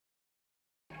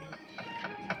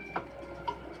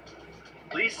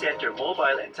please set your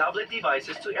mobile and tablet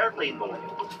devices to airplane mode.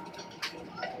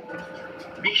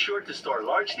 Be sure to store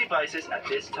large devices at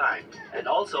this time. And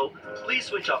also, please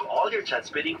switch off all your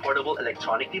transmitting portable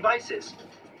electronic devices.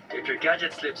 If your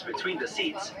gadget slips between the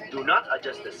seats, do not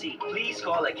adjust the seat. Please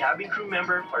call a cabin crew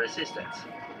member for assistance.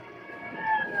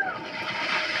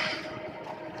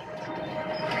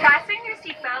 Fasten your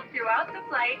seatbelt throughout the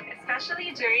flight,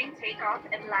 especially during takeoff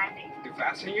and landing. To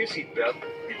fasten your seatbelt,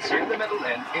 insert the metal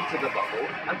end into the buckle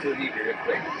until you hear a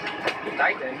click. To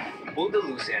tighten, pull the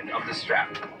loose end of the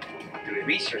strap. To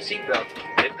release your seatbelt,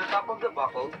 lift the top of the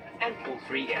buckle and pull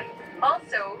free end.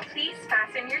 Also, please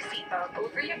fasten your seatbelt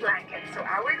over your blanket so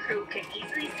our crew can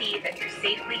easily see that you're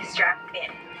safely strapped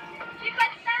in.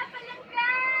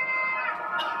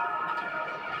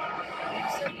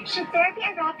 Should there be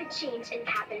a rapid change in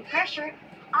cabin pressure,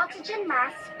 oxygen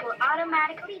masks will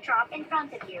automatically drop in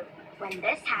front of you. When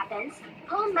this happens,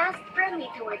 pull mask firmly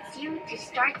towards you to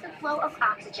start the flow of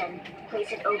oxygen.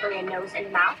 Place it over your nose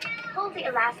and mouth, pull the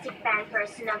elastic band for a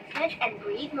snug-fit and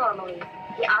breathe normally.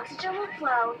 The oxygen will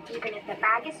flow even if the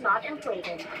bag is not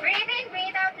inflated. Breathe in,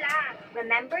 breathe out loud.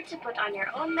 Remember to put on your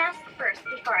own mask first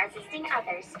before assisting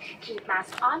others. Keep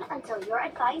mask on until you're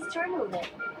advised to remove it.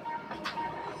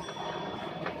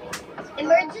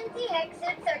 Emergency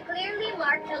exits are clearly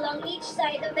marked along each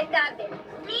side of the cabin.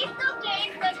 Please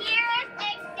locate the nearest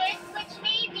exit, which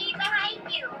may be behind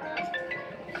you.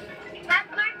 Map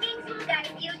markings will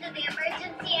guide you to the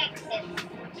emergency exit.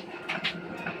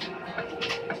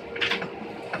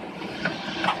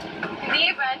 In the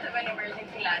event of an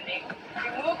emergency landing,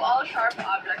 remove all sharp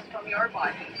objects from your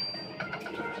body.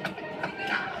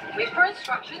 Wait for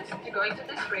instructions to go into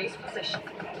this raised position.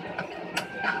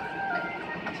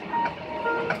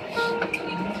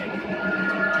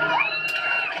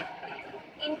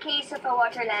 In case of a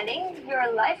water landing,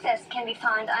 your life vest can be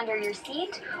found under your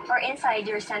seat or inside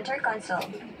your center console.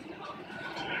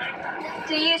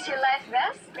 To use your life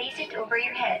vest, place it over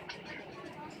your head.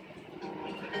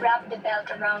 Wrap the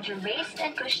belt around your waist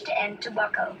and push the end to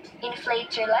buckle.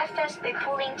 Inflate your life vest by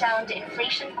pulling down the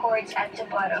inflation cords at the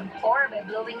bottom or by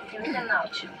blowing through the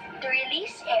mouth tube. To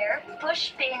release air,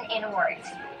 push pin inwards.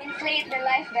 Inflate the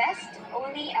life vest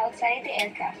only outside the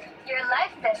aircraft. Your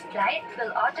life vest light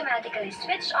will automatically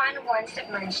switch on once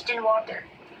submerged in water.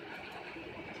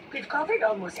 We've covered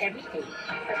almost everything,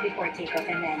 but before takeoff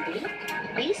and landing,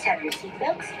 please have your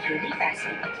seatbelt securely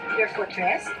fastened. Your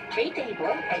footrest, tray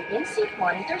table, and in-seat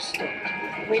monitor stood.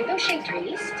 Window shade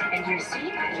raised, and your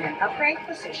seat in an upright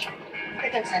position.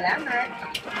 Daghang salamat!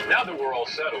 Now that we're all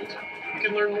settled, you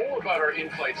can learn more about our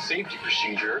in-flight safety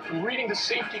procedure from reading the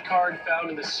safety card found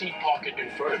in the seat pocket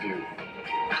in front of you.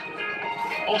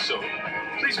 Also,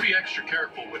 please be extra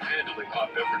careful when handling hot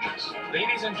beverages.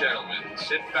 Ladies and gentlemen,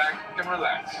 sit back and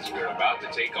relax as we're about to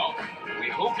take off. We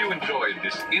hope you enjoyed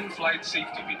this in-flight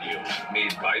safety video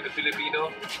made by the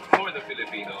Filipino, for the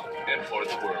Filipino, and for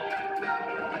the world.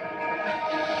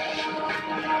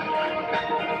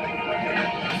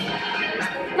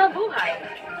 Mabuhay!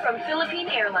 From Philippine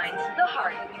Airlines, the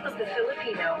heart of the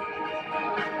Filipino.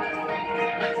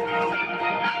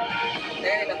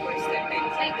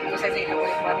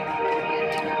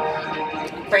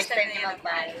 First time niya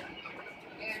mag-bal.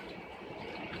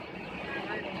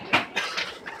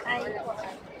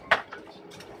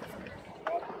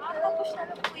 Tapos na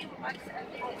lang po yung bag sa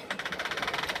atin.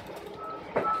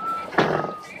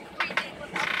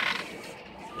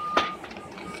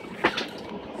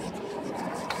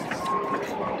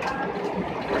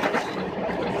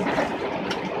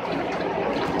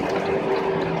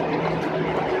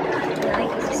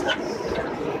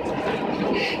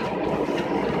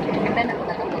 Ganda na ako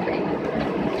nakapagay.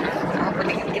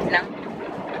 Puti-kit lang.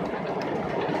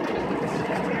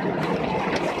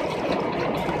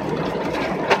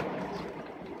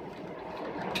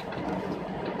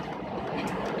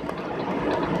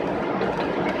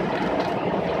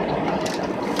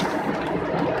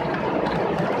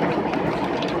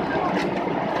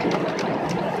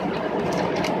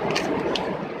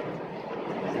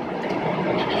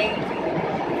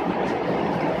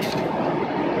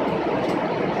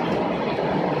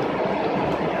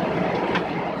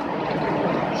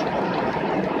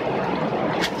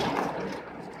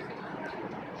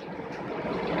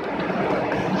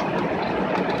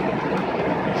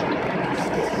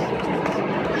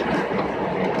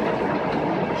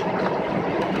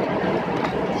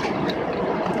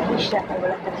 Siya ay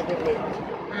wala ka nag-delete.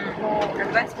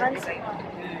 Advance plan sa'yo.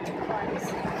 Bye,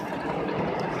 next.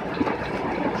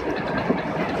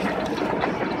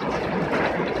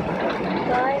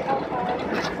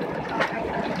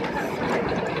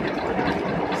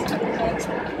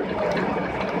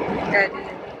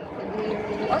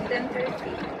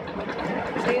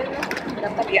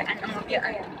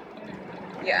 Ayan.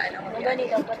 Yeah, ano ko Ang yan. gani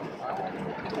dapat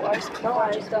 2 hours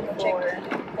before.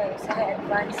 Kaya sa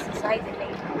advance side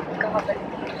delay. Kakabalik.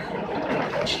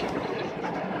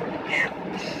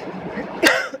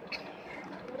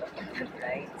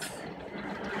 Right.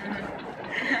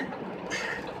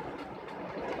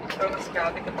 Pero mas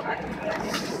grabe kapag ano.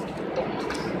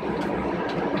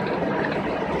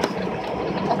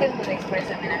 Okay mo ba express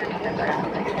namin na naman na parang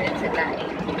experience sa tayo.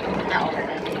 Na okay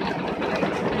na.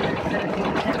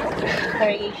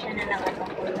 Variation na lang ako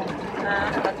kulang.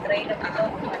 Pag-try na ito.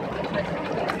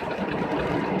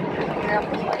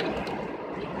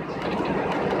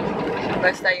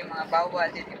 Basta yung mga bawal,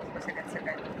 hindi mo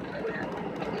pasagat-sagat.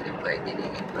 Hindi pwede,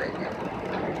 hindi pwede.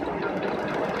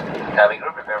 Cabin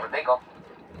crew, prepare for takeoff.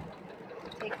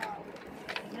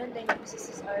 Yun din yung si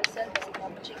Sis Arcel kasi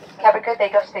mapacheck. Cabin crew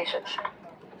takeoff station.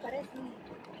 Pares ni.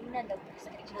 Tingnan daw sa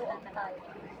ito at tayo.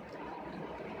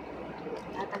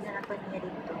 Tatang na ako niya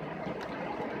dito.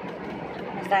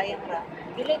 Masayang ra.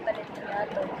 Delay pa rin na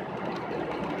ito.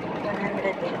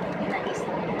 100 na is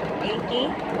 80?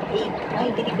 8.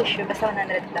 Ay, hindi ko sure. Basta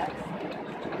 100 plus.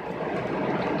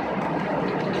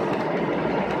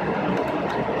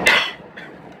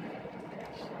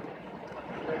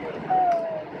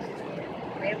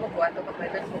 May magbuhato ka pa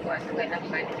ito, magbuhato kayo ng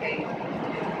pwede kayo.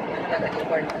 Talaga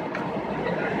important.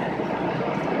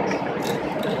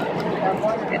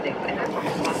 Tapos, pwede ko na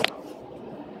magbuhato.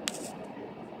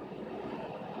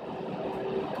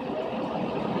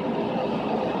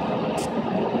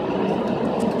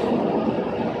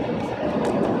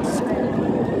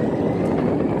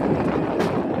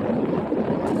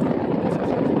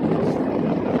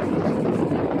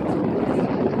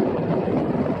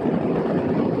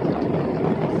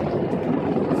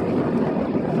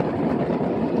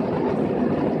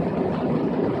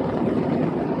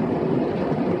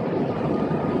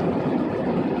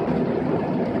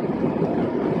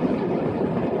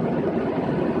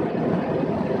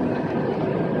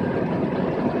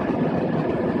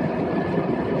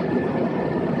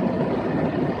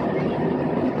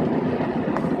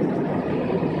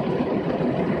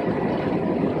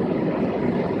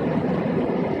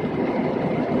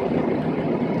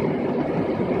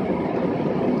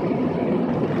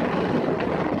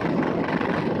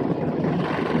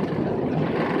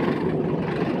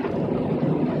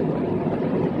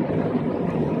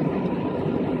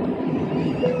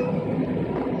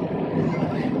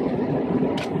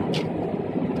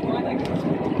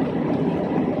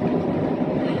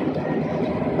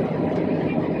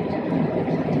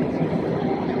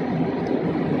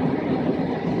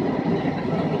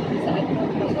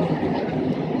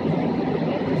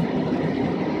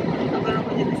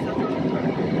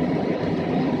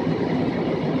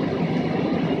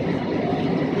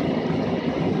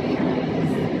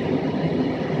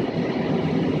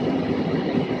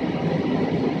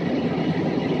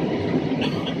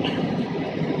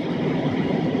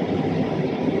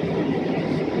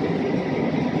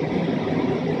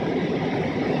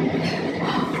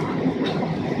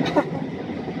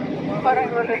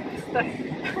 Parang roller coaster.